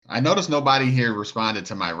I noticed nobody here responded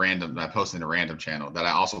to my post in the random channel that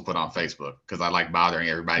I also put on Facebook because I like bothering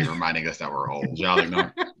everybody, reminding us that we're old. Y'all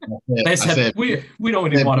ignore. They said we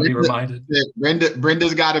don't even want to be reminded.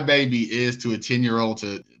 Brenda's Got a Baby is to a 10-year-old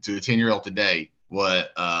to a 10-year-old today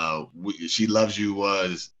what She Loves You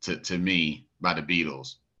was to me by the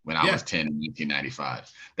Beatles when I was 10 in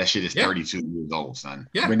 1995. That shit is 32 years old, son.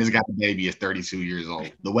 Yeah. Brenda's Got a Baby is 32 years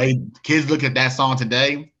old. The way kids look at that song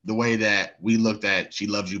today, the way that we looked at She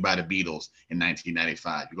Loves You by the Beatles in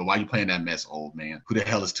 1995. You go, why are you playing that mess, old man? Who the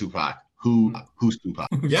hell is Tupac? Who's Tupac?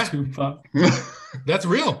 Yeah, Tupac. That's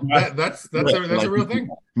real. That's a real thing.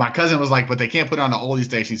 My cousin was like, but they can't put it on the oldie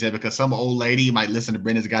station. He said because some old lady might listen to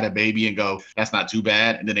Brenda's Got a Baby and go, that's not too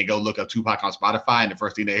bad. And then they go look up Tupac on Spotify, and the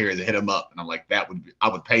first thing they hear is hit him up. And I'm like, I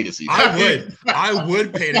would pay to see that. I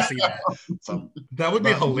would pay to see that. That would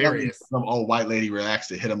be hilarious. Some old white lady relaxed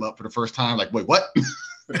to hit him up for the first time. Like, wait, what?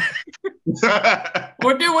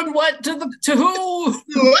 We're doing what to who?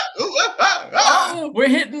 Oh, we're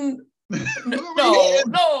hitting. No.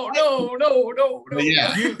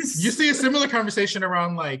 Yeah. You see a similar conversation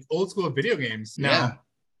around like old school video games now.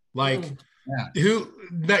 Who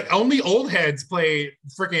like only old heads play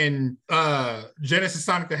freaking Genesis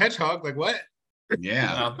Sonic the Hedgehog. Like what?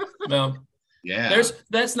 Yeah. No. Yeah.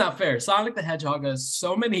 That's not fair. Sonic the Hedgehog has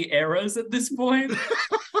so many eras at this point.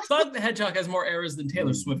 Sonic the Hedgehog has more eras than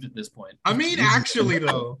Taylor Swift at this point. I mean, actually,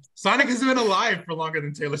 though, Sonic has been alive for longer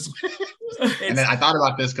than Taylor Swift. And then I thought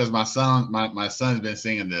about this because my son's been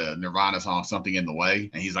singing the Nirvana song "Something in the Way,"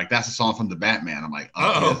 and he's like, "That's a song from the Batman." I'm like,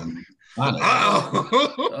 oh.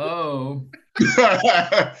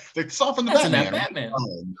 The song from the Batman.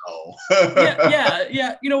 Oh no.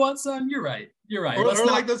 Yeah. You know what, son? You're right. Or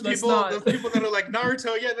like those people that are like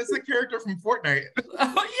Naruto. Yeah, that's a character from Fortnite.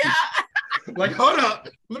 Oh yeah. Like, hold up.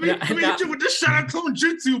 Let me hit you with this Shadow Clone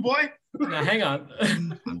Jutsu, boy. Now, hang on.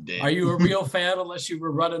 I'm dead. Are you a real fan unless you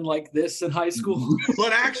were running like this in high school?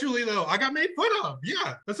 But actually, though, I got made fun of.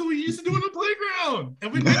 Yeah, that's what we used to do on the playground.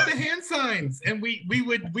 And we'd make the hand signs. And we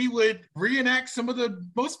would reenact some of the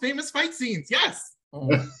most famous fight scenes. Yes. Oh.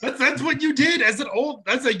 That's what you did as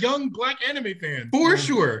a young Black anime fan. For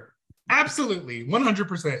sure. Absolutely.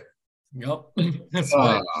 100%. Yep. That's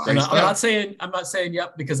right. I'm not saying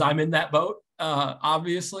yep because I'm in that boat.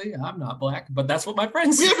 Obviously, I'm not Black, but that's what my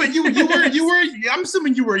friends say. Yeah, but you were. I'm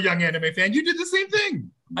assuming you were a young anime fan. You did the same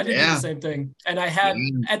thing. I did do the same thing, and I had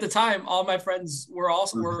at the time all my friends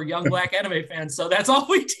were young Black anime fans, so that's all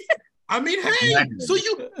we did. I mean, hey, so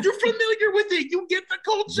you're familiar with it. You get the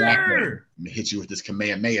culture. Exactly. I'm gonna hit you with this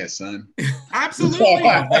Kamehameha, son.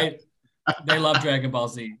 Absolutely. They love Dragon Ball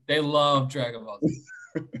Z. They love Dragon Ball Z.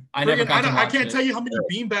 I can't tell you how many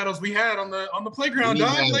beam battles we had on the playground,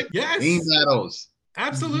 dog. Like, yes, beam battles.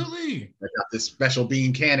 Absolutely. I got this special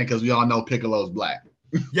beam cannon because we all know Piccolo's Black.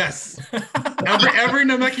 Yes. every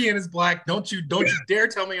Namekian is Black. Don't you dare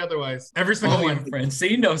tell me otherwise. Every single one. Friend. So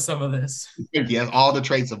you know some of this. He has all the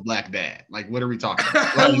traits of Black dad. Like, what are we talking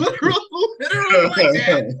about? Like, literal Black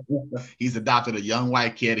dad. He's adopted a young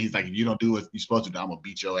white kid. He's like, if you don't do what you're supposed to do, I'm gonna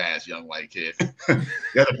beat your ass, young white kid. The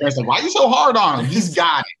other parent's like, why are you so hard on him? He's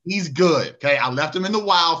got it. He's good. Okay, I left him in the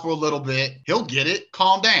wild for a little bit. He'll get it.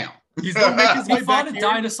 Calm down. He's gonna make his way back here,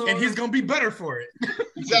 dinosaur, and he's gonna be better for it.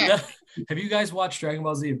 Exactly. Have you guys watched Dragon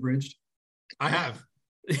Ball Z Abridged? I have.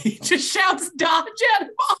 He just shouts dodge at him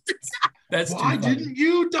all the time. That's why didn't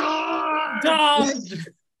you dodge? Dodge.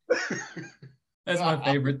 That's my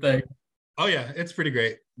favorite thing. Oh yeah, it's pretty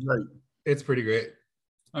great. Right. It's pretty great.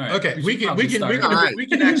 All right. Okay, we can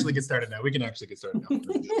actually get started now. We can actually get started now.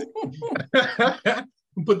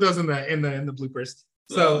 Put those in the bloopers.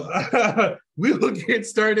 So we will get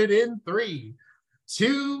started in 3,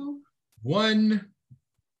 2, 1.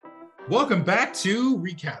 Welcome back to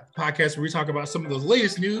Recap, the podcast where we talk about some of the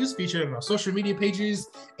latest news featured on our social media pages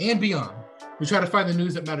and beyond. We try to find the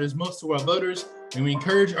news that matters most to our voters, and we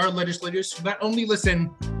encourage our legislators to not only listen,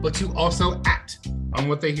 but to also act on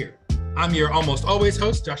what they hear. I'm your almost always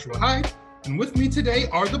host, Joshua Hyde, and with me today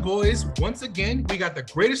are the boys. Once again, we got the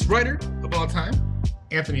greatest writer of all time,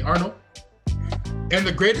 Anthony Arnold, and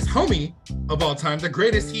the greatest homie of all time, the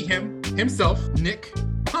greatest himself, Nick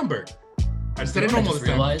Homburg. I said it normal this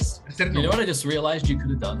time. You know what I just realized you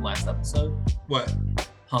could have done last episode? What?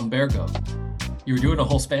 Humbergo. You were doing a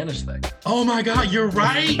whole Spanish thing. Oh my God, you're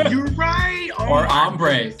right. You're right. Oh, or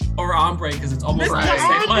hombre. Or hombre, because it's almost like the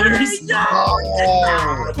same letters.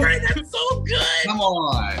 Hombre, that's so good. Come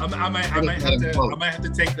on. I might have to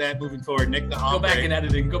take that moving forward. Nick the hombre.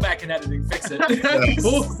 Go back in editing. Fix it.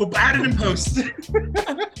 We'll add it in post.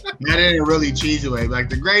 Not in a really cheesy way. Like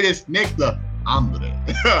the greatest Nick the hombre.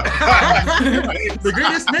 The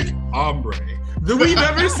greatest Nick hombre. that we've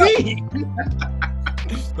ever seen.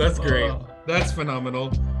 That's great. That's phenomenal.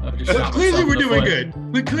 But clearly we're doing good.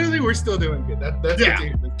 But clearly we're still doing good. That's good to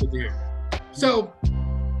hear. That's good to hear. So,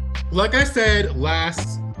 like I said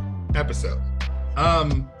last episode,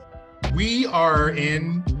 we are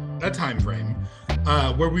in a time frame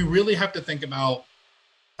where we really have to think about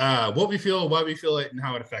what we feel, why we feel it, and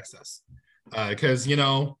how it affects us. Because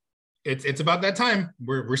it's about that time.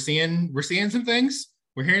 We're seeing some things.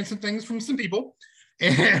 We're hearing some things from some people,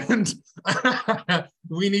 and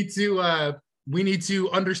we need to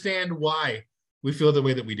understand why we feel the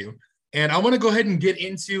way that we do. And I want to go ahead and get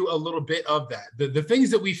into a little bit of that, the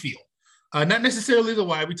things that we feel, not necessarily the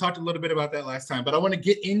why. We talked a little bit about that last time, but I want to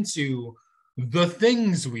get into the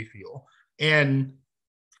things we feel and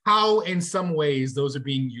how, in some ways, those are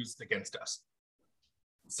being used against us.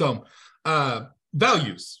 So,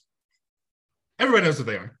 values. Everybody knows what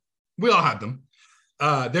they are. We all have them.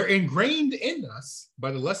 They're ingrained in us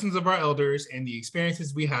by the lessons of our elders and the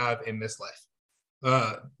experiences we have in this life.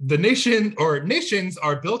 The nations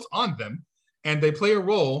are built on them, and they play a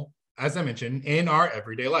role, as I mentioned, in our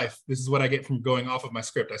everyday life. This is what I get from going off of my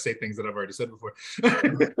script. I say things that I've already said before.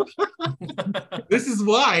 This is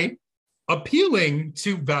why appealing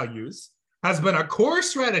to values has been a core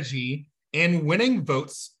strategy in winning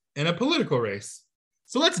votes in a political race.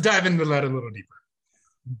 So let's dive into that a little deeper.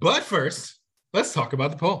 But first, let's talk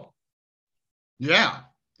about the poll. Yeah,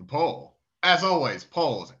 the poll. As always,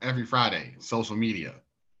 polls every Friday, social media.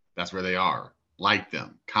 That's where they are. Like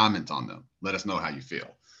them, comment on them. Let us know how you feel.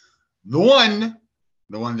 The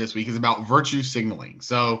one this week is about virtue signaling.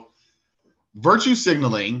 So virtue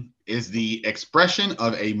signaling is the expression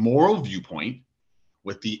of a moral viewpoint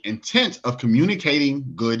with the intent of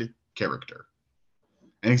communicating good character.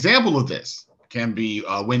 An example of this can be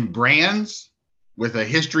when brands with a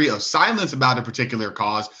history of silence about a particular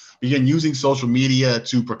cause begin using social media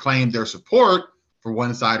to proclaim their support for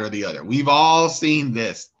one side or the other. We've all seen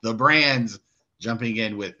this, the brands jumping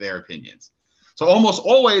in with their opinions. So almost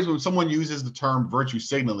always when someone uses the term virtue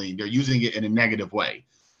signaling, they're using it in a negative way,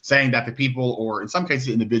 saying that the people, or in some cases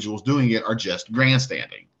individuals doing it, are just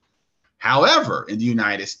grandstanding. However, in the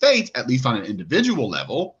United States, at least on an individual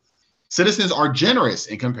level, citizens are generous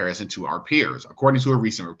in comparison to our peers. According to a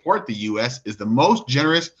recent report, the U.S. is the most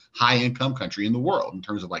generous high-income country in the world in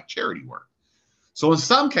terms of charity work. So in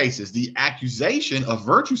some cases, the accusation of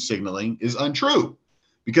virtue signaling is untrue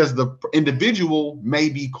because the individual may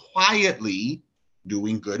be quietly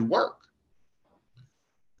doing good work.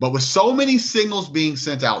 But with so many signals being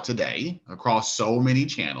sent out today across so many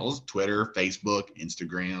channels, Twitter, Facebook,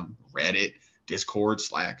 Instagram, Reddit, Discord,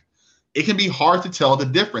 Slack, it can be hard to tell the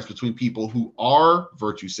difference between people who are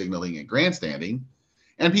virtue signaling and grandstanding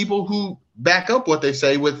and people who back up what they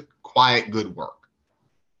say with quiet good work.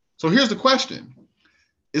 So here's the question.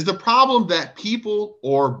 Is the problem that people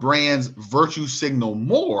or brands virtue signal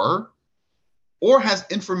more, or has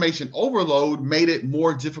information overload made it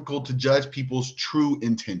more difficult to judge people's true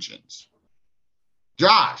intentions?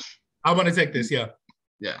 Josh. I want to take this, yeah.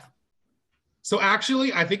 Yeah. So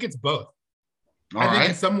actually, I think it's both. I think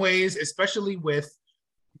in some ways, especially with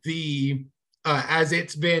the, as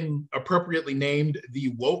it's been appropriately named, the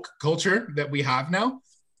woke culture that we have now,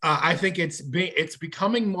 I think it's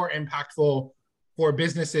becoming more impactful for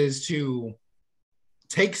businesses to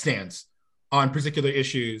take stands on particular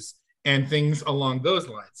issues and things along those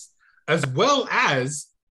lines, as well as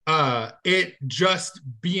it just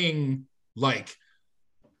being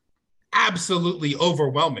absolutely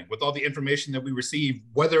overwhelming with all the information that we receive,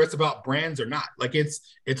 whether it's about brands or not.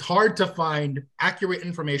 It's hard to find accurate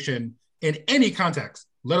information in any context,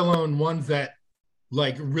 let alone ones that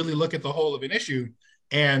really look at the whole of an issue.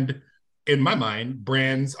 And in my mind,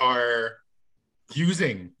 brands are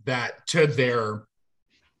using that to their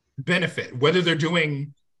benefit, whether they're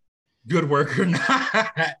doing good work or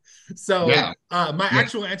not. So my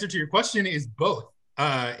actual answer to your question is both.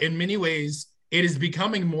 In many ways, it is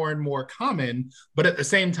becoming more and more common, but at the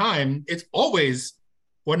same time, it's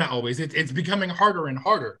becoming harder and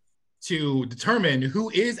harder to determine who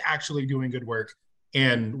is actually doing good work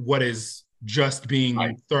and what is just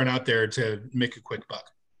being thrown out there to make a quick buck.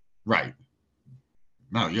 Right.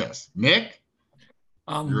 No, yes. Nick?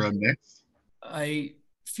 You're up next. I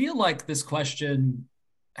feel like this question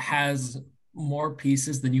has more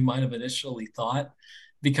pieces than you might have initially thought.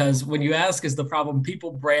 Because when you ask, is the problem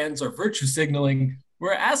people, brands, or virtue signaling,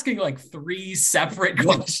 we're asking three separate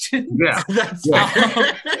questions. Yeah.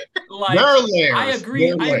 I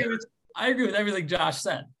agree with everything Josh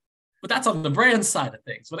said, but that's on the brand side of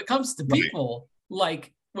things. When it comes to people,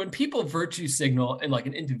 when people virtue signal in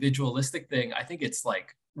an individualistic thing, I think it's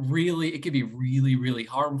it can be really, really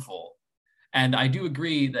harmful. And I do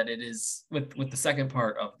agree that it is with the second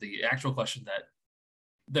part of the actual question that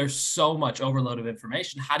there's so much overload of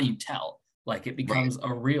information. How do you tell? Like it becomes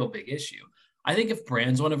a real big issue. I think if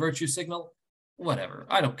brands want a virtue signal, whatever.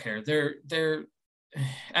 I don't care. They're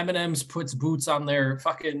M&M's puts boots on their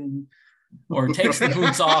fucking or takes the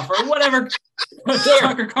boots off or whatever.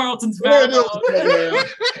 Tucker Carlton's back out.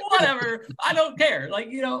 Whatever. I don't care. Like,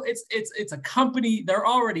 you know, it's a company. They're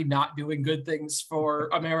already not doing good things for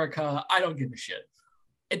America. I don't give a shit.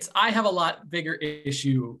 I have a lot bigger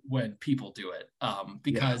issue when people do it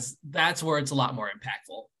because that's where it's a lot more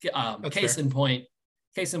impactful. Case in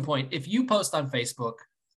point, if you post on Facebook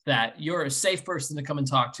that you're a safe person to come and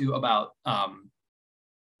talk to about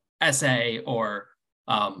SA or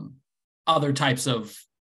other types of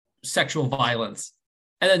sexual violence,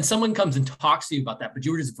 and then someone comes and talks to you about that, but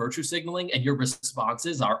you were just virtue signaling and your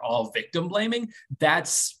responses are all victim blaming,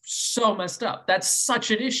 that's so messed up. That's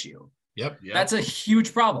such an issue. Yep. That's a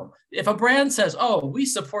huge problem. If a brand says, oh, we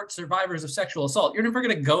support survivors of sexual assault, you're never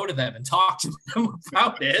going to go to them and talk to them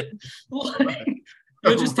about it. Like,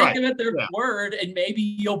 you'll just take them at their word and maybe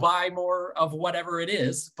you'll buy more of whatever it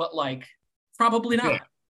is, but like probably not.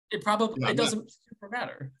 It doesn't super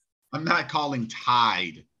matter. I'm not calling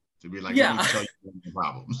Tide to be like, let me tell you the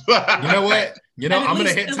problems. You know what? I'm going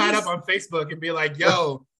to hit Tide up on Facebook and be like,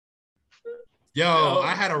 yo,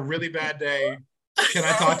 I had a really bad day. Can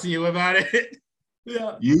I talk to you about it?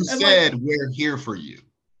 Yeah. You said we're here for you.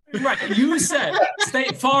 Right. You said,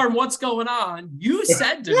 State Farm, what's going on? You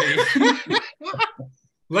said to me.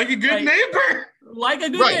 Like a good neighbor. Like a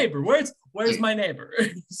good neighbor. Where's my neighbor?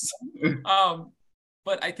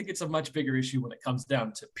 But I think it's a much bigger issue when it comes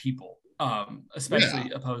down to people,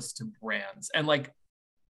 especially opposed to brands. And like,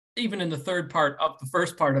 even in the first part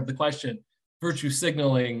of the question, virtue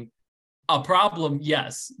signaling, a problem,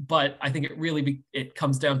 yes, but I think it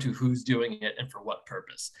comes down to who's doing it and for what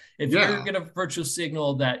purpose. If you're going to virtue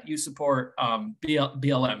signal that you support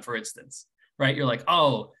BLM, for instance, right? You're like,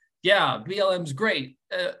 oh, yeah, BLM's great.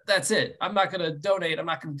 That's it. I'm not going to donate. I'm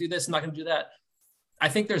not going to do this. I'm not going to do that. I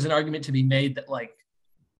think there's an argument to be made that like,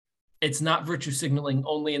 it's not virtue signaling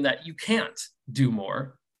only in that you can't do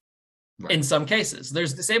more. Right. In some cases.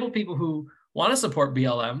 There's disabled people who want to support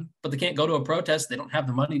BLM, but they can't go to a protest. They don't have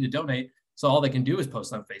the money to donate. So all they can do is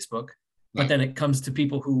post on Facebook. But then it comes to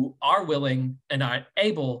people who are willing and are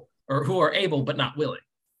able, or who are able but not willing.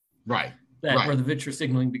 Right. Where the virtue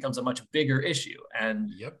signaling becomes a much bigger issue. And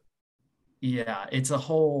it's a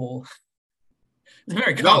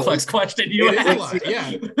very complex question you asked.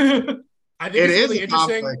 I think it's really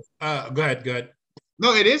interesting. Go ahead.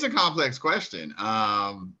 No, it is a complex question.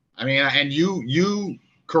 I mean, and you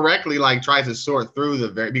correctly like try to sort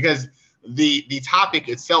through because the topic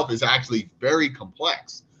itself is actually very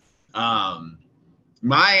complex.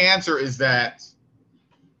 My answer is that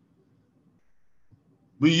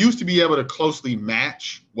we used to be able to closely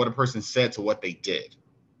match what a person said to what they did.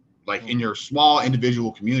 Like in your small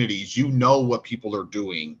individual communities, you know what people are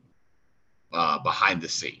doing behind the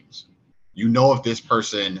scenes. You know if this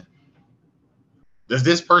person,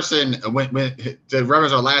 when to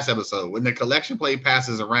reference our last episode, when the collection plate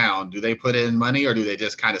passes around, do they put in money or do they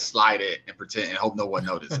just kind of slide it and pretend and hope no one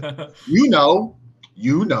notices? You know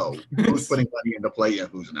who's putting money in the plate and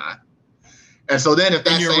who's not. And so then if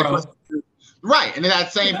that same person, and then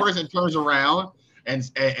that same person turns around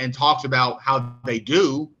and talks about how they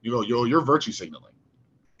do, you go, you're virtue signaling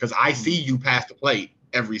because I see you pass the plate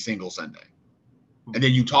every single Sunday. And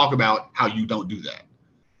then you talk about how you don't do that.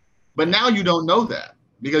 But now you don't know that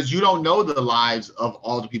because you don't know the lives of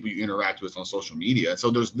all the people you interact with on social media.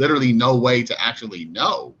 So there's literally no way to actually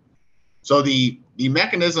know. So the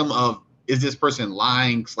mechanism of, is this person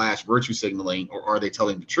lying / virtue signaling, or are they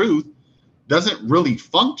telling the truth, doesn't really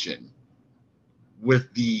function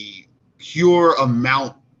with the pure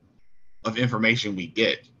amount of information we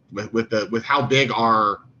get. With how big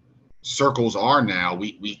our circles are now,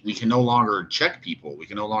 we can no longer check people. We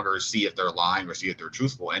can no longer see if they're lying or see if they're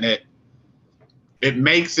truthful. And it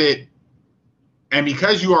makes it, and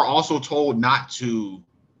because you are also told not to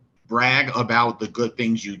brag about the good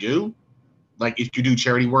things you do, like if you do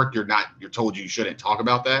charity work, you're told you shouldn't talk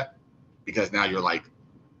about that because now you're like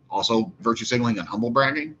also virtue signaling and humble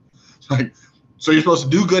bragging. Like, so you're supposed to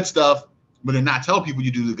do good stuff, but then not tell people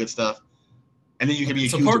you do the good stuff. And then you can be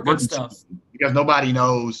accused of good stuff because nobody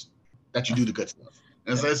knows that you do the good stuff.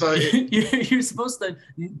 And so you're supposed to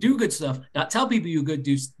do good stuff, not tell people you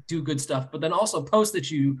do good stuff, but then also post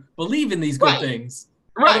that you believe in these good things.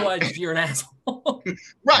 Right. Otherwise, you're an asshole.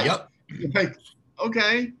 Right. Yep. Like,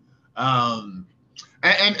 okay.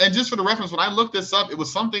 And just for the reference, when I looked this up, it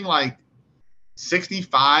was something like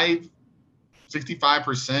 65%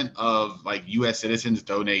 of like U.S. citizens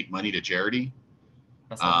donate money to charity.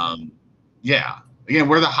 Yeah. Again,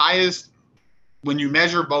 we're the highest when you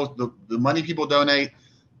measure both the money people donate,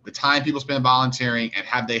 the time people spend volunteering, and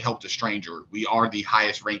have they helped a stranger. We are the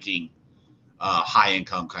highest ranking high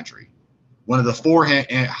income country. One of the 4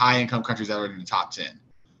 high income countries that are in the top 10.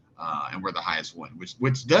 And we're the highest one,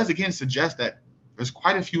 which does again suggest that there's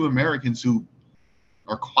quite a few Americans who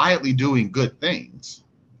are quietly doing good things.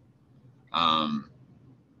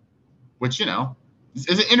 Which, you know,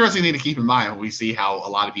 is an interesting thing to keep in mind when we see how a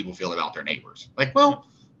lot of people feel about their neighbors. Like, well,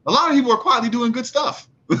 a lot of people are quietly doing good stuff.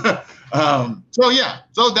 So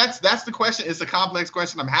that's the question. It's a complex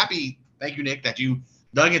question. I'm happy, thank you, Nick, that you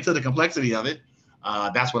dug into the complexity of it.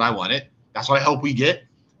 That's what I wanted. That's what I hope we get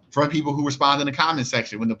from people who respond in the comment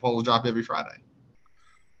section when the polls drop every Friday.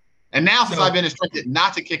 And now, since I've been instructed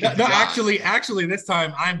not to kick it, actually, this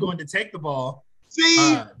time I'm going to take the ball.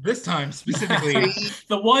 See, this time specifically,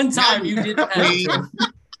 the one time you did pass it.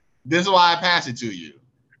 This is why I pass it to you.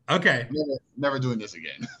 Okay, never doing this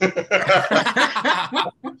again.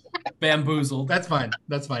 Bamboozled. That's fine.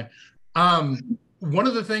 One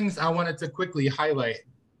of the things I wanted to quickly highlight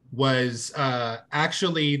was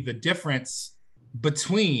actually the difference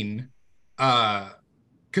between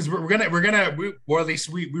because we were going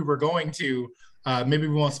to maybe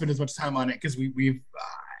we won't spend as much time on it because we've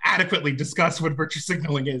adequately discussed what virtue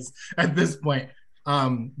signaling is at this point.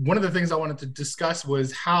 One of the things I wanted to discuss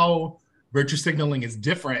was how virtue signaling is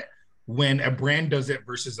different when a brand does it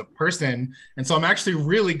versus a person. And so I'm actually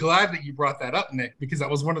really glad that you brought that up, Nick, because that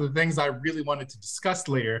was one of the things I really wanted to discuss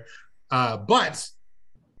later. But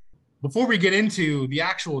before we get into the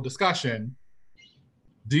actual discussion,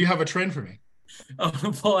 do you have a trend for me? I'm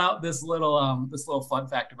gonna pull out this little fun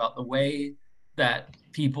fact about the way that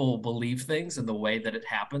people believe things and the way that it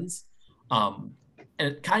happens. And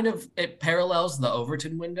it parallels the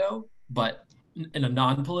Overton window, but in a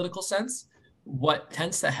non-political sense. What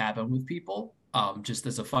tends to happen with people, just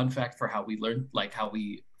as a fun fact for how we learn, like how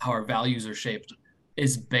our values are shaped,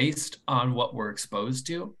 is based on what we're exposed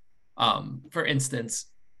to. For instance,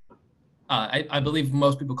 I believe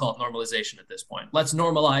most people call it normalization at this point. Let's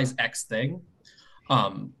normalize X thing.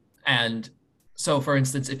 And so, for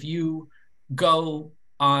instance, if you go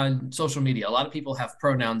on social media, a lot of people have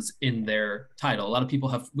pronouns in their title.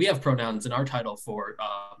 We have pronouns in our title for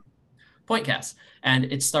Pointcast, and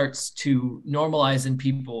it starts to normalize in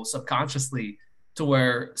people subconsciously to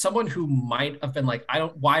where someone who might have been like,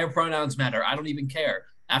 why do pronouns matter? I don't even care.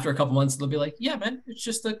 After a couple months, they'll be like, yeah, man, it's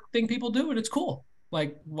just a thing people do and it's cool.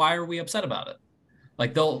 Like, why are we upset about it?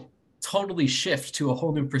 Like, they'll totally shift to a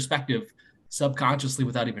whole new perspective subconsciously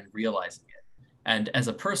without even realizing it. And as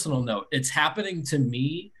a personal note, it's happening to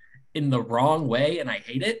me in the wrong way, and I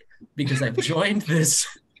hate it because I've joined this.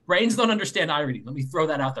 Brains don't understand irony. Let me throw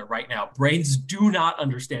that out there right now. Brains do not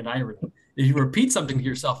understand irony. If you repeat something to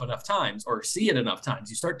yourself enough times or see it enough times,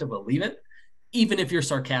 you start to believe it, even if you're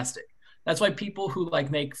sarcastic. That's why people who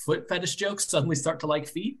make foot fetish jokes suddenly start to like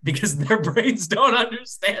feet, because their brains don't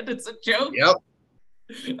understand it's a joke. Yep.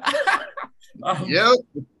 Yep.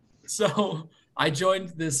 So I joined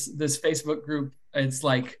this Facebook group. It's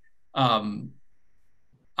like, I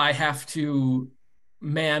have to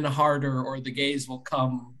man harder or the gays will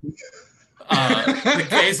come. The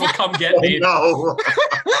gays will come get me. No.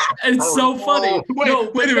 And it's so funny. Wait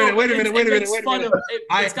a minute.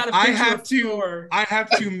 I have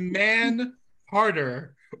to man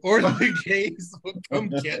harder or the gays will come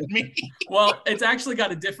get me. Well, it's actually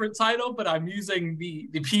got a different title, but I'm using the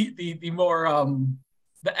more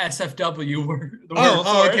the SFW word.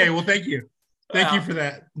 Okay. Well, thank you. Thank you for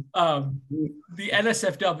that. The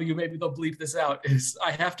NSFW, maybe they'll bleep this out, is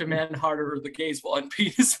I have to man harder or the gays will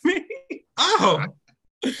unpenis me. Oh.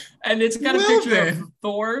 And it's got a picture of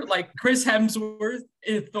Thor, like Chris Hemsworth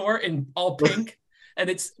in Thor in all pink. And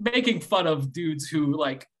it's making fun of dudes who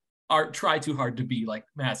try too hard to be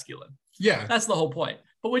masculine. Yeah. That's the whole point.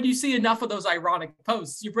 But when you see enough of those ironic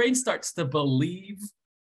posts, your brain starts to believe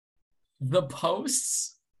the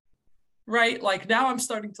posts. Right? Like now I'm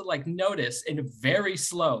starting to notice very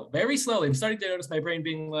slowly, I'm starting to notice my brain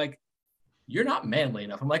being like, you're not manly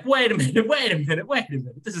enough. I'm like, wait a minute.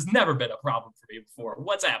 This has never been a problem for me before.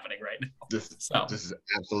 What's happening right now? This is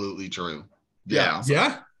absolutely true. Yeah.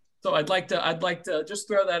 So I'd like to just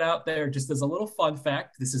throw that out there just as a little fun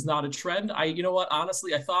fact. This is not a trend. You know what?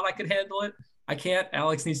 Honestly, I thought I could handle it. I can't.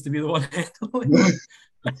 Alex needs to be the one handling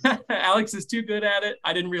it. Alex is too good at it.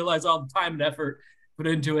 I didn't realize all the time and effort put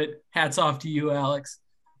into it. Hats off to you, Alex.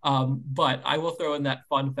 But I will throw in that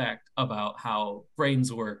fun fact about how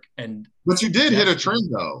brains work. But you did hit a trend,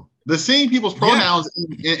 though. The seeing people's pronouns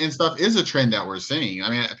and stuff is a trend that we're seeing. I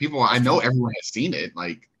mean, I know everyone has seen it.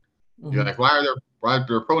 Like, you're like, why are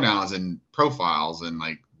there pronouns and profiles and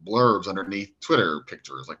like blurbs underneath Twitter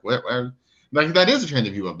pictures? Like, where like that is a trend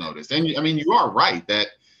that you have noticed. And I mean, you are right that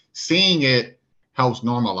seeing it helps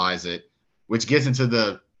normalize it, which gets into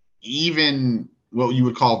the even what you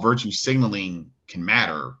would call virtue signaling can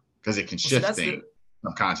matter because it can shift things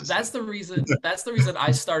subconsciously. That's the reason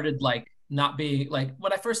I started like not being like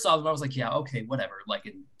when I first saw them, I was like, yeah, okay, whatever. Like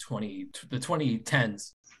in the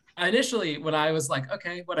 2010s. Initially, when I was like,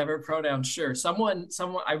 okay, whatever, pronouns, sure. Someone,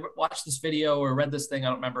 I watched this video or read this thing, I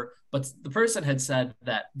don't remember, but the person had said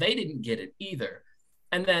that they didn't get it either.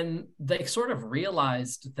 And then they sort of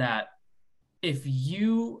realized that if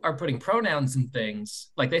you are putting pronouns in things,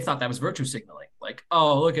 like they thought that was virtue signaling, like,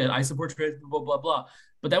 oh, look at, I support trans, blah, blah, blah.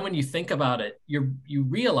 But then when you think about it, you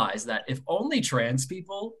realize that if only trans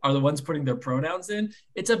people are the ones putting their pronouns in,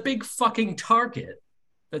 it's a big fucking target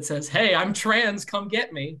that says, hey, I'm trans, come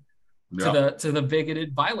get me, to the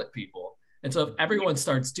bigoted, violent people. And so if everyone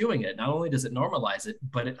starts doing it, not only does it normalize it,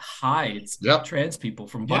 but it hides trans people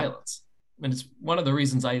from violence. And it's one of the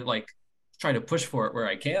reasons I like try to push for it where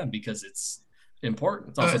I can, because it's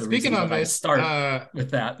important. It's also the reason that I start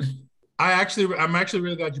with that. I'm actually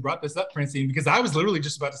really glad you brought this up, Francine, because I was literally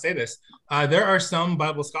just about to say this. There are some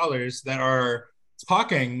Bible scholars that are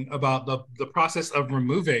talking about the process of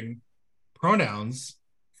removing pronouns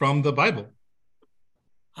from the Bible.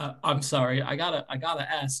 I'm sorry, I gotta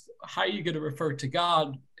ask, how are you gonna refer to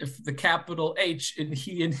God if the capital H in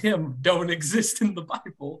he and him don't exist in the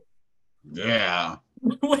Bible? Yeah.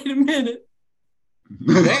 Wait a minute.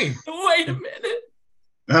 Hey. Wait a minute.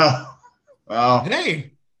 Oh.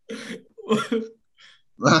 Hey.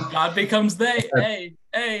 God becomes they.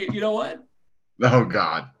 Hey, you know what? Oh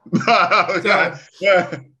God. Oh God.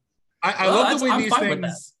 I love the way these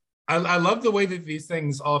things. I love the way that these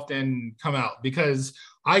things often come out, because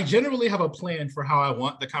I generally have a plan for how I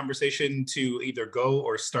want the conversation to either go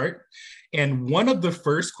or start. And one of the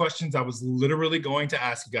first questions I was literally going to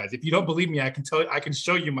ask you guys, if you don't believe me, I can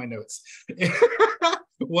show you my notes,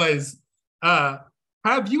 was,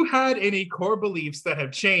 have you had any core beliefs that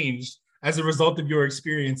have changed as a result of your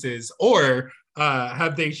experiences, or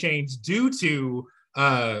have they changed due to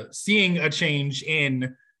seeing a change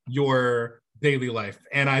in your daily life?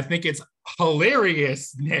 And I think it's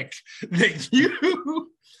hilarious, Nick, that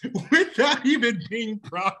you, without even being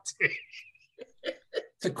prompted,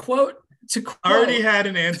 to quote, already had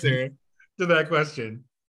an answer to that question.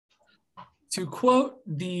 To quote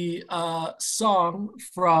the song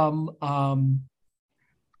from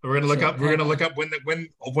we're gonna look up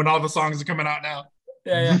when all the songs are coming out now.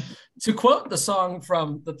 Yeah. To quote the song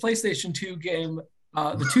from the PlayStation 2 game,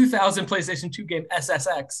 the 2000 PlayStation 2 game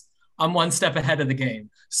SSX, I'm one step ahead of the game.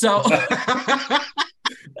 So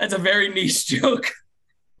that's a very niche joke.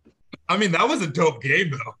 I mean, that was a dope game,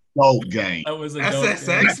 though. Dope game. That was a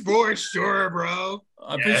SSX game. For sure, bro.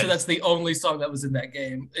 I'm pretty sure that's the only song that was in that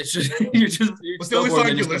game. It's just you're the only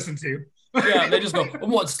song you listen to. Yeah, they just go, I'm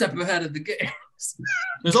one step ahead of the game.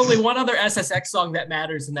 There's only one other SSX song that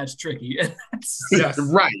matters, and that's Tricky. Yes,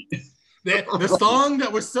 right. The song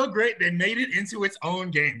that was so great, they made it into its own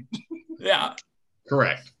game. Yeah.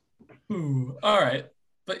 Correct. Ooh, all right.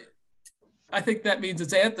 But I think that means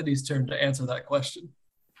it's Anthony's turn to answer that question.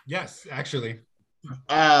 Yes, actually.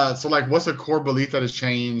 So like, what's a core belief that has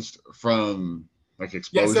changed from like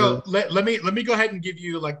exposure? Yeah, so let me go ahead and give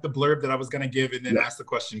you like the blurb that I was gonna give and then ask the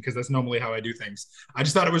question, because that's normally how I do things. I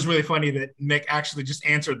just thought it was really funny that Nick actually just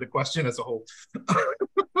answered the question as a whole.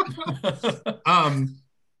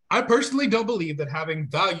 I personally don't believe that having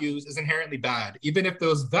values is inherently bad, even if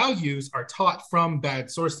those values are taught from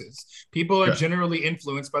bad sources. People are generally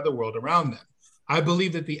influenced by the world around them. I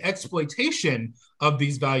believe that the exploitation of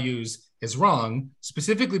these values is wrong,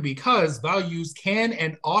 specifically because values can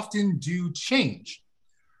and often do change.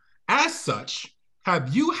 As such,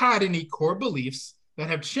 have you had any core beliefs that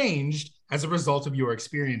have changed as a result of your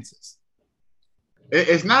experiences?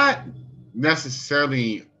 It's not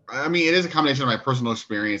necessarily, I mean, it is a combination of my personal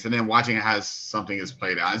experience and then watching how something is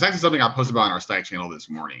played out. It's actually something I posted about on our Slack channel this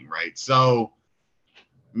morning, right? So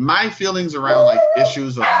my feelings around like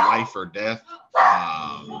issues of life or death,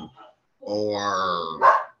 or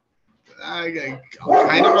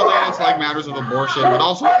kind of related to like matters of abortion, but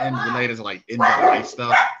also related to like end of life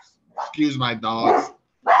stuff. Excuse my dogs.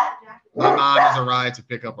 My mom has arrived to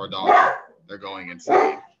pick up our dog. They're going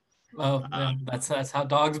insane. Oh, yeah, that's how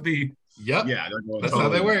dogs be. Yep. Yeah, they're going. That's how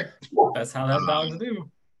they work. That's how that dogs do.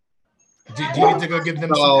 Do you need to go give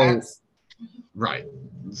them some pats? Right.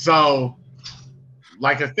 So,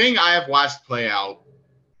 like a thing I have watched play out.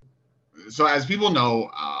 So, as people know,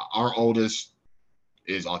 our oldest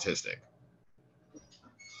is autistic.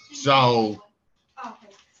 So,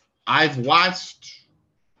 I've watched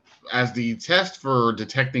as the test for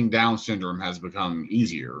detecting Down syndrome has become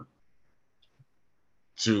easier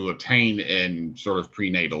to obtain in sort of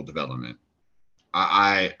prenatal development.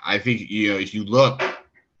 I think, if you look,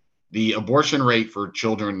 the abortion rate for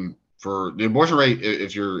children,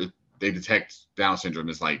 if they detect Down syndrome,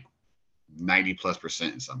 is like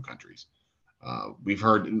 90+% in some countries. We've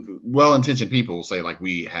heard well-intentioned people say like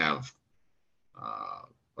we have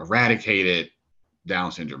eradicated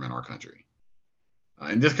Down syndrome in our country.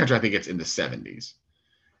 In this country, I think it's in the 70s.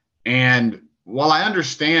 And while I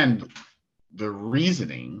understand the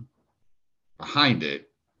reasoning behind it,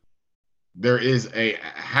 there is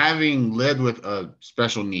having lived with a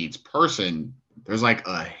special needs person, there's like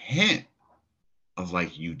a hint of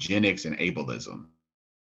like eugenics and ableism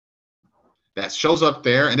that shows up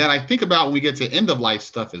there. And then I think about when we get to end of life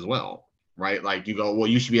stuff as well, right? Like you go, well,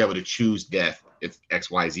 you should be able to choose death if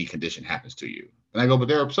XYZ condition happens to you. And I go, but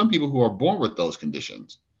there are some people who are born with those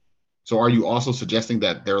conditions. So are you also suggesting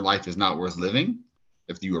that their life is not worth living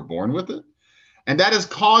if you were born with it? And that has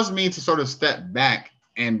caused me to sort of step back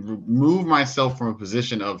and remove myself from a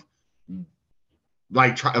position of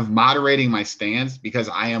moderating my stance, because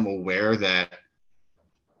I am aware that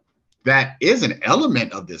is an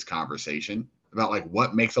element of this conversation about like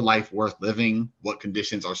what makes a life worth living, what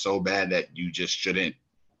conditions are so bad that you just shouldn't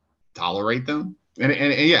tolerate them.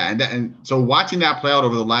 And so watching that play out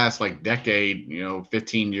over the last like decade,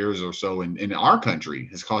 15 years or so in our country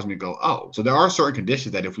has caused me to go, oh, so there are certain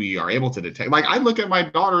conditions that if we are able to detect, like I look at my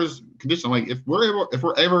daughter's condition, like if we're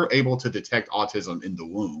ever able to detect autism in the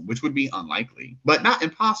womb, which would be unlikely, but not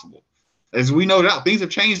impossible. As we know now, things have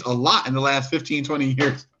changed a lot in the last 15, 20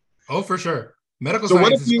 years. Oh, for sure. Medical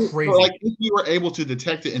science is crazy. Like if you were able to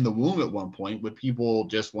detect it in the womb at one point, would people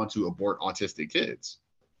just want to abort autistic kids?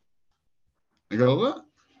 I go, what?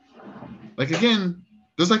 Like, again,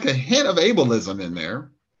 there's like a hint of ableism in there.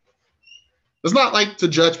 It's not like to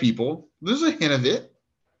judge people. There's a hint of it.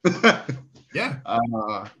 Yeah.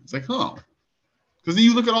 It's like, huh. Because then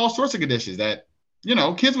you look at all sorts of conditions that,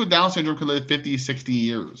 kids with Down syndrome can live 50, 60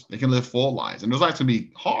 years. They can live full lives. And those lives can be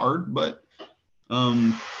hard, but,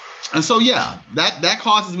 and so, yeah, that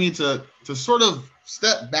causes me to sort of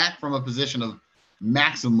step back from a position of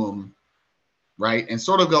maximum, right? And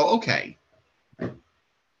sort of go, okay,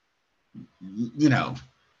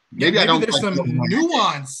 maybe I don't. There's some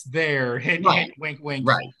nuance there. Hint, hint, wink, wink.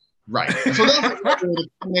 Right. And so that's a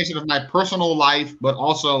combination of my personal life, but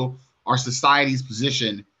also our society's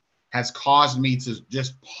position has caused me to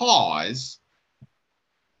just pause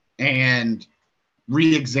and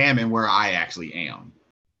re-examine where I actually am.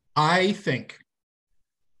 I think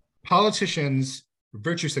politicians'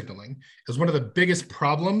 virtue signaling is one of the biggest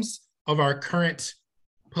problems of our current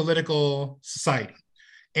political society.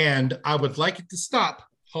 And I would like it to stop,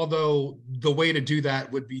 although the way to do that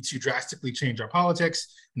would be to drastically change our politics.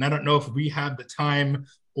 And I don't know if we have the time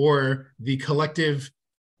or the collective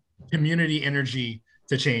community energy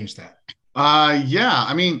to change that. Yeah,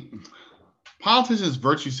 I mean, politicians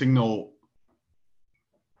virtue signal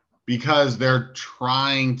because they're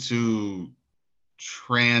trying to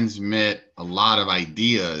transmit a lot of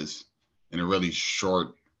ideas in a really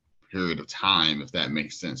short period of time, if that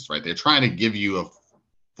makes sense, right? They're trying to give you a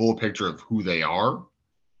full picture of who they are.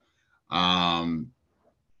 And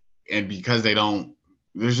because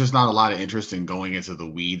there's just not a lot of interest in going into the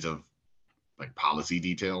weeds of like policy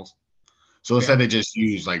details. So instead they just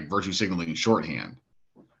use like virtue signaling shorthand,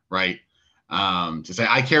 right? To say,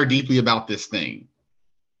 I care deeply about this thing.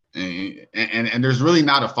 And there's really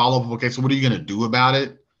not a follow-up. Okay, so what are you going to do about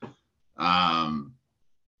it?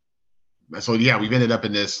 So yeah, we've ended up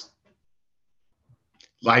in this,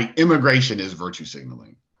 like immigration is virtue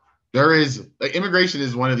signaling. Immigration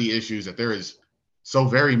is one of the issues that there is so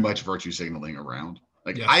very much virtue signaling around.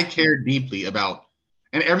 Like, yes. I care deeply about,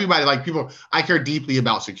 and everybody, like people, I care deeply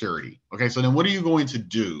about security. Okay, so then what are you going to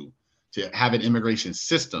do to have an immigration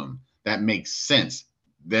system that makes sense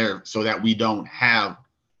there so that we don't have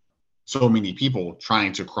so many people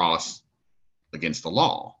trying to cross against the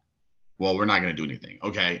law? Well, we're not going to do anything.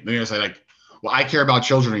 Okay, they're going to say like, well, I care about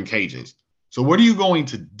children in cages. So what are you going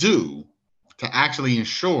to do to actually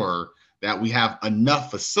ensure that we have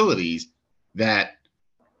enough facilities that,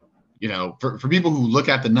 for people who look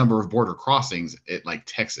at the number of border crossings at like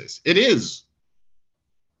Texas, it is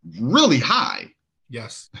really high.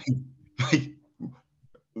 Yes. Like,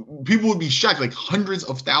 people would be shocked, like hundreds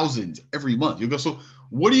of thousands every month. You go, so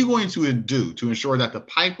what are you going to do to ensure that the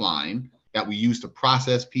pipeline that we use to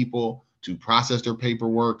process people, to process their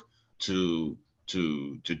paperwork, to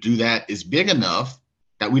do that is big enough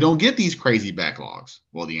that we don't get these crazy backlogs?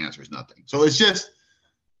 Well, the answer is nothing. So it's just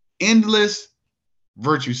endless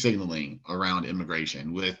virtue signaling around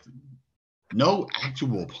immigration with no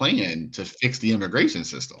actual plan to fix the immigration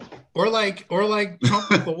system. Or like Trump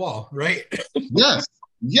with the wall, right?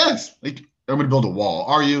 Yes. Like, I'm going to build a wall.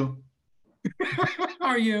 Are you?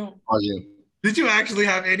 Are you? Did you actually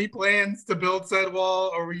have any plans to build said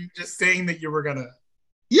wall, or were you just saying that you were gonna?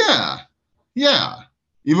 Yeah.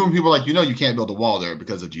 Even when people are like, you can't build a wall there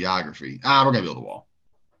because of geography. We're gonna build a wall.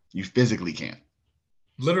 You physically can't.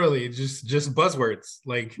 Literally, just buzzwords,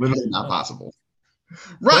 like literally not possible.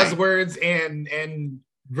 Right. Buzzwords and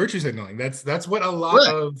virtue signaling. That's what a lot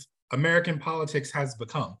of American politics has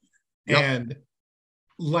become. Yep. And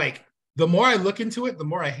like, the more I look into it, the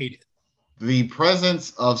more I hate it. The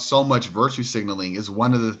presence of so much virtue signaling is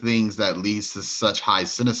one of the things that leads to such high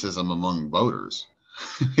cynicism among voters.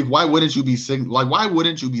 Why wouldn't you be cynical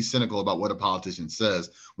about what a politician says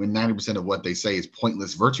when 90% of what they say is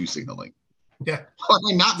pointless virtue signaling? Yeah. Why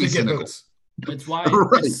not be cynical? It's why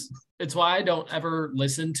it's why I don't ever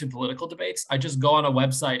listen to political debates. I just go on a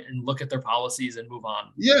website and look at their policies and move on.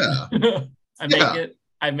 Yeah.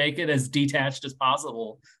 I make it as detached as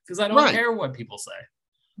possible because I don't care what people say.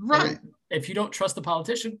 Right. And if you don't trust the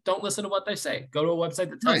politician, don't listen to what they say. Go to a website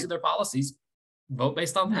that tells you their policies, vote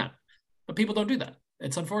based on that. But people don't do that.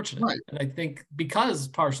 It's unfortunate. Right. And I think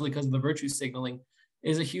partially because of the virtue signaling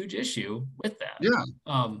is a huge issue with that. Yeah.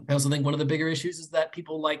 I also think one of the bigger issues is that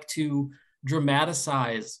people like to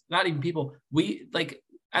dramatize, not even people, we like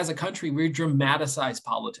as a country, we dramatize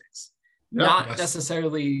politics, not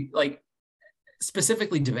necessarily like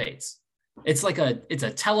specifically debates. It's it's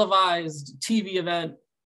a televised TV event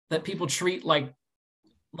that people treat like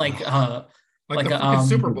the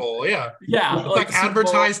Super Bowl, like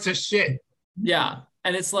advertised to shit. Yeah,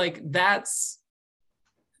 and it's like that's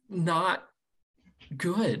not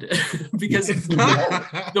good because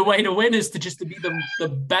the way to win is to be the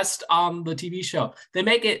best on the TV show. They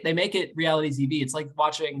make it reality TV. It's like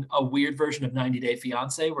watching a weird version of 90 Day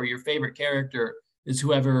Fiance where your favorite character is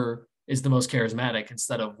whoever is the most charismatic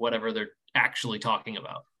instead of whatever they're actually talking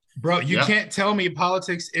about. Bro, you can't tell me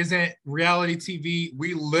politics isn't reality TV.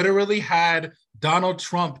 We literally had Donald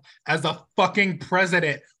Trump as a fucking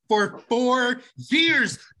president for 4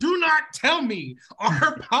 years. Do not tell me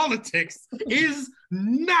our politics is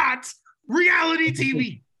not reality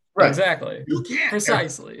TV. Right. Exactly. You can't.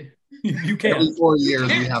 Precisely. You can't. Every 4 years,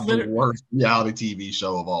 we have the worst reality TV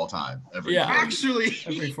show of all time. Every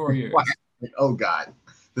 4 years. Oh, God.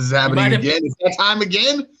 This is happening again. Is that time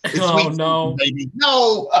again? No, baby.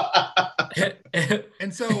 No.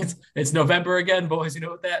 And so it's November again, boys. You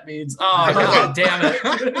know what that means? Oh, God damn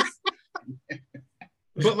it.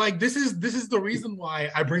 But like, this is the reason why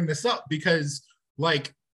I bring this up, because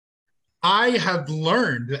like I have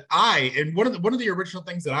learned and one of the original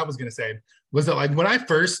things that I was gonna say was that like when I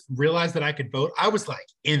first realized that I could vote, I was like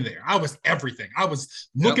in there. I was everything. I was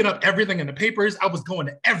looking up everything in the papers. I was going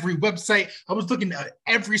to every website. I was looking at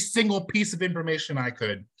every single piece of information I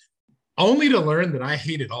could, only to learn that I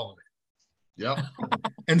hated all of it. Yep.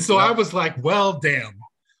 And so I was like, well, damn,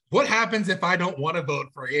 what happens if I don't want to vote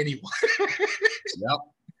for anyone?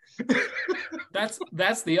 Yep.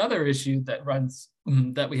 That's the other issue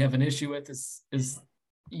that we have an issue with is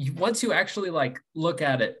once you actually like look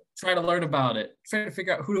at it, try to learn about it, try to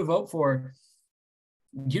figure out who to vote for,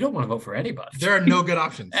 you don't want to vote for anybody. There are no good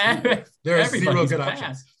options. There are zero good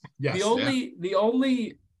options. Yes. The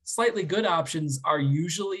only slightly good options are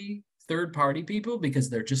usually third-party people because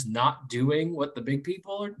they're just not doing what the big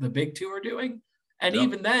two are doing. And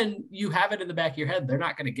even then, you have it in the back of your head, they're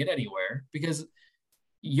not going to get anywhere because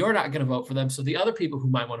you're not going to vote for them. So the other people who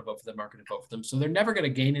might want to vote for them aren't going to vote for them. So they're never going to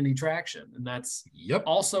gain any traction. And that's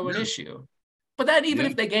also an issue. But then even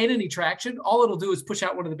if they gain any traction, all it'll do is push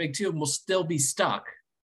out one of the big two and we'll still be stuck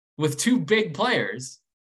with two big players.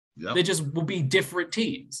 Yep. They just will be different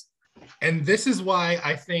teams. And this is why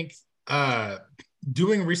I think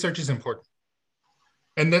doing research is important.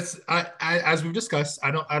 And that's as we've discussed,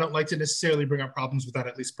 I don't like to necessarily bring up problems without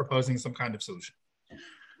at least proposing some kind of solution.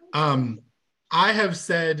 I have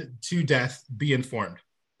said to death, be informed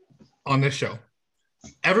on this show.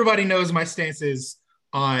 Everybody knows my stances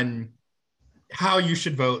on how you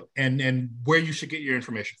should vote and where you should get your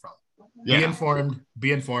information from. Yeah.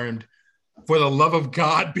 Be informed. For the love of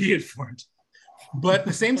God, be informed. But at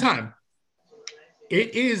the same time,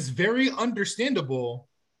 it is very understandable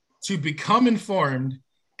to become informed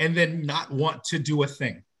and then not want to do a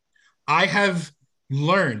thing. I have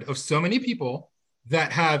learned of so many people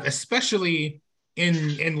that have, especially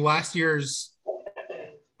in last year's,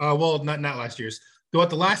 not last year's, throughout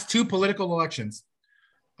the last two political elections,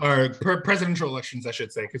 or presidential elections, I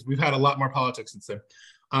should say, because we've had a lot more politics since then,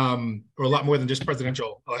 or a lot more than just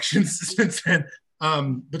presidential elections since then,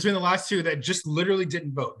 between the last two that just literally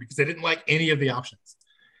didn't vote because they didn't like any of the options.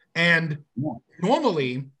 And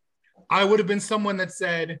normally, I would have been someone that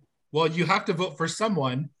said, well, you have to vote for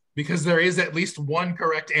someone because there is at least one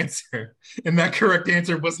correct answer. And that correct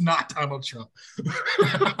answer was not Donald Trump.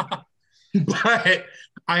 But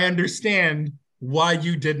I understand why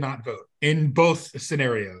you did not vote in both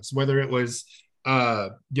scenarios, whether it was,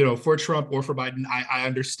 for Trump or for Biden. I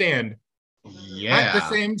understand. Yeah. At the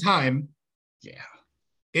same time,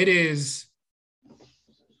 it is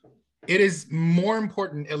more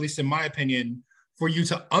important, at least in my opinion, for you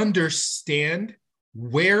to understand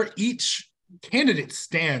where each candidate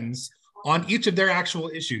stands on each of their actual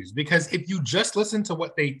issues. Because if you just listen to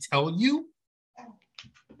what they tell you,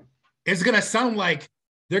 it's going to sound like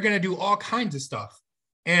they're going to do all kinds of stuff.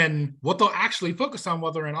 And what they'll actually focus on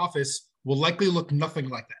while they're in office will likely look nothing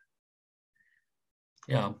like that.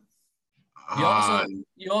 Yeah.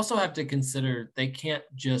 You also have to consider they can't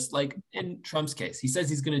just, like in Trump's case, he says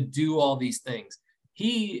he's going to do all these things.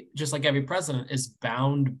 He, just like every president, is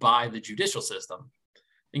bound by the judicial system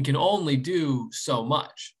and can only do so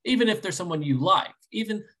much, even if there's someone you like.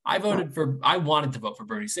 Even I wanted to vote for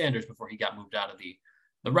Bernie Sanders before he got moved out of the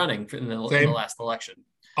running in the last election.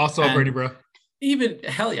 Also, Bernie, bro.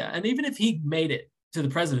 Hell yeah. And even if he made it to the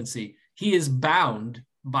presidency, he is bound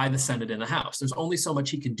by the Senate and the House. There's only so much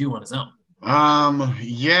he can do on his own.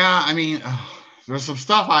 Yeah, I mean, there's some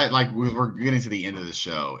stuff we're getting to the end of the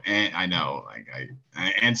show, and I know,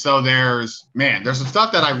 and so there's some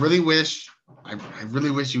stuff that I really wish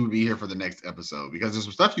you would be here for the next episode, because there's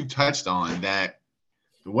some stuff you touched on that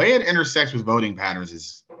the way it intersects with voting patterns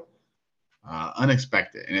is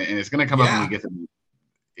unexpected, and it's going to come up when we get to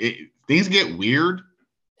it. Things get weird.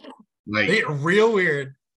 They get real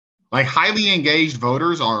weird. Like, highly engaged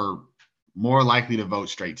voters are more likely to vote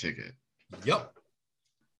straight ticket. Yep.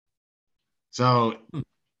 So,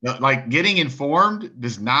 getting informed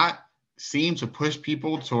does not seem to push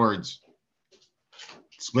people towards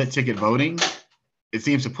split ticket voting. It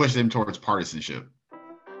seems to push them towards partisanship,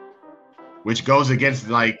 which goes against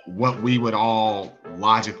what we would all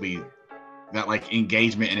logically, that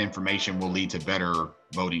engagement and information will lead to better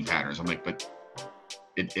voting patterns. I'm like, but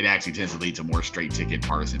it actually tends to lead to more straight ticket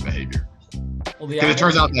partisan behavior. Well, it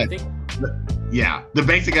turns out that the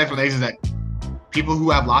basic explanation is that people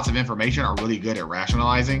who have lots of information are really good at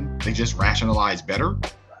rationalizing. They just rationalize better.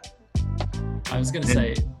 I was going to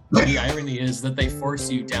say, the irony is that they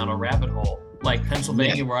force you down a rabbit hole. Like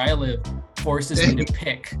Pennsylvania, where I live, forces me to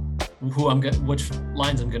pick which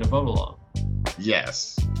lines I'm going to vote along.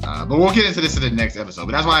 Yes. But we'll get into this in the next episode.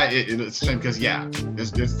 But that's why it's because,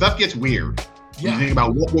 this stuff gets weird. When you think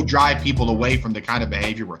about what will drive people away from the kind of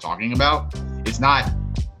behavior we're talking about, it's not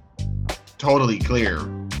totally clear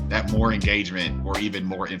that more engagement or even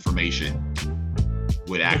more information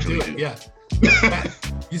would actually do. Yeah.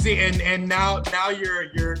 You see, and now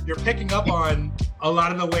you're picking up on a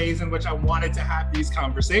lot of the ways in which I wanted to have these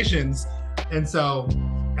conversations. And so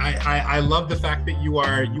I love the fact that you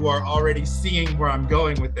are already seeing where I'm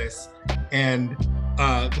going with this, and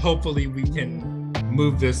hopefully we can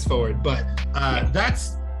move this forward. But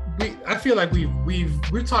I feel like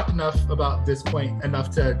we've talked enough about this point, enough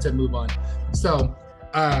to move on. So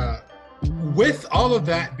with all of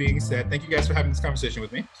that being said, thank you guys for having this conversation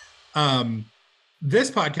with me.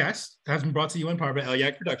 This podcast has been brought to you in part by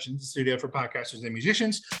Eliag Productions, a studio for podcasters and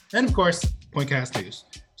musicians, and of course, Pointcast News.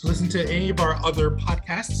 To listen to any of our other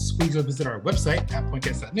podcasts, please visit our website at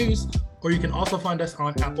pointcast.news, or you can also find us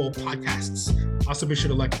on Apple Podcasts. Also, be sure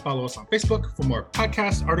to like and follow us on Facebook for more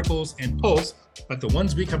podcasts, articles, and polls like the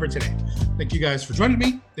ones we covered today. Thank you guys for joining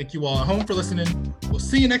me. Thank you all at home for listening. We'll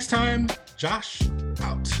see you next time. Josh,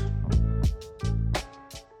 out.